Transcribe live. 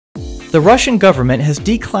The Russian government has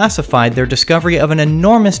declassified their discovery of an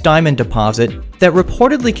enormous diamond deposit that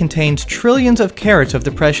reportedly contains trillions of carats of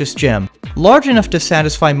the precious gem, large enough to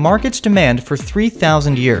satisfy market's demand for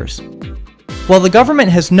 3,000 years. While the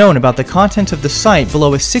government has known about the contents of the site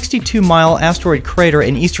below a 62-mile asteroid crater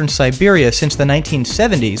in eastern Siberia since the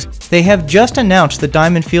 1970s, they have just announced the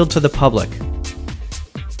diamond field to the public.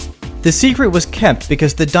 The secret was kept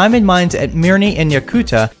because the diamond mines at Mirny and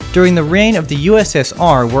Yakuta during the reign of the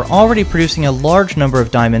USSR were already producing a large number of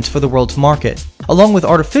diamonds for the world's market, along with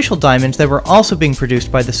artificial diamonds that were also being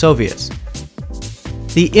produced by the Soviets.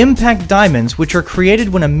 The impact diamonds, which are created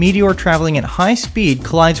when a meteor traveling at high speed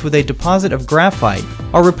collides with a deposit of graphite,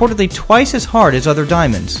 are reportedly twice as hard as other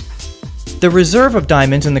diamonds. The reserve of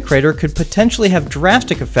diamonds in the crater could potentially have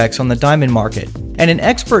drastic effects on the diamond market, and an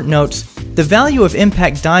expert notes, the value of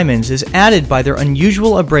impact diamonds is added by their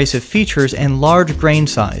unusual abrasive features and large grain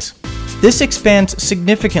size. This expands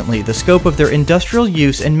significantly the scope of their industrial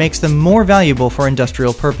use and makes them more valuable for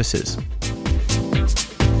industrial purposes.